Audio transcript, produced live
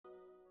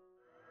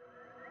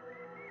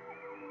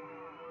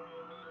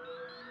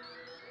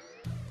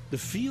The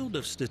field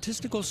of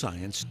statistical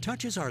science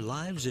touches our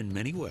lives in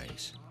many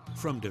ways,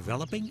 from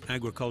developing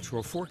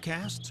agricultural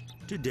forecasts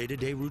to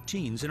day-to-day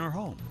routines in our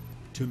home,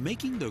 to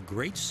making the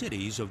great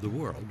cities of the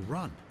world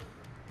run.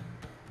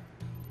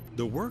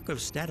 The work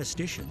of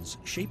statisticians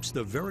shapes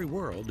the very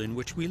world in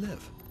which we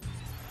live.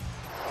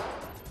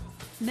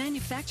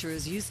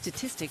 Manufacturers use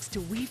statistics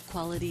to weave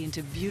quality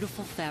into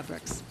beautiful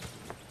fabrics,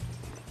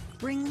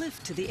 bring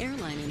lift to the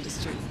airline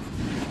industry,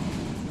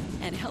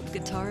 and help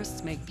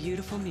guitarists make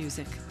beautiful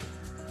music.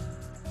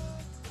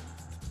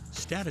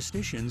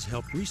 Statisticians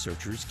help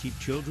researchers keep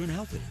children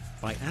healthy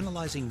by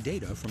analyzing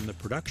data from the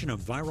production of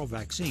viral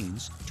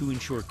vaccines to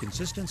ensure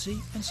consistency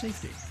and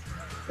safety.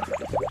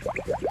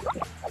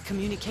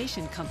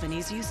 Communication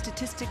companies use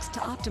statistics to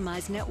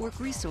optimize network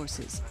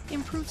resources,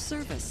 improve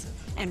service,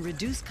 and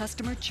reduce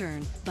customer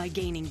churn by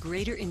gaining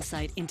greater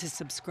insight into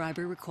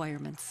subscriber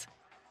requirements.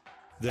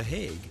 The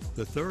Hague,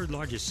 the third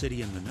largest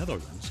city in the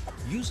Netherlands,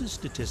 uses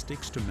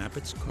statistics to map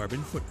its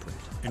carbon footprint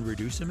and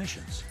reduce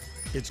emissions.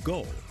 Its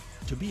goal,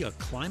 to be a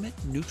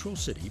climate-neutral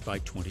city by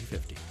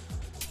 2050.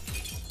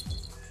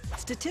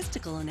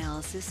 Statistical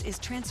analysis is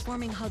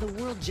transforming how the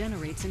world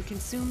generates and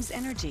consumes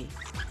energy,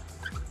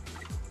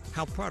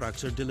 How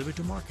products are delivered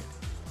to market.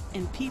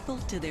 and people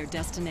to their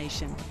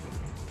destination.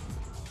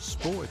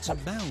 Sports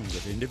abound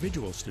with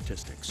individual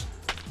statistics.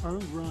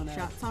 Earned run out.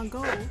 Shots on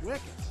goal.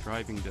 Wickets.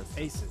 Driving distance.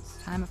 Aces.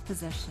 Time of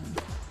possession.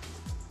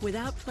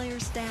 Without player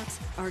stats,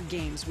 our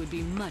games would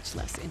be much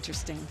less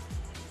interesting.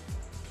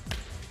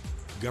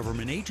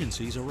 Government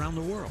agencies around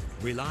the world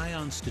rely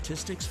on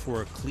statistics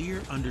for a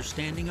clear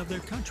understanding of their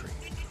country,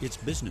 its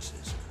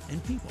businesses,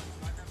 and people.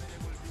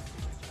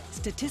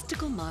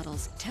 Statistical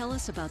models tell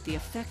us about the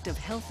effect of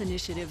health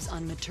initiatives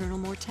on maternal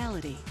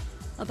mortality,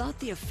 about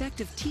the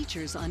effect of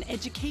teachers on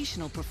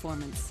educational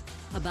performance,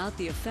 about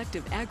the effect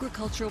of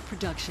agricultural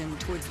production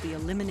towards the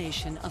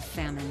elimination of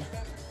famine.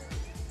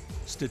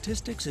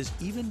 Statistics is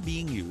even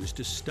being used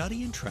to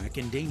study and track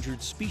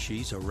endangered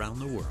species around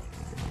the world.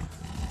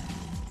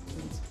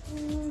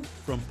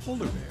 From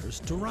polar bears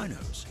to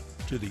rhinos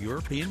to the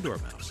European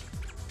dormouse.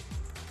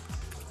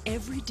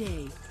 Every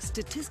day,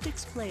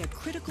 statistics play a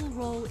critical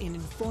role in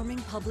informing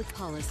public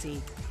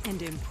policy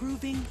and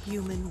improving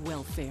human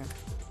welfare.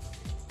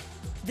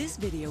 This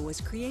video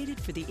was created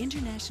for the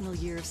International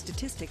Year of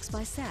Statistics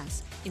by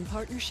SAS in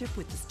partnership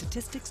with the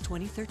Statistics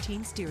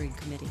 2013 Steering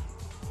Committee.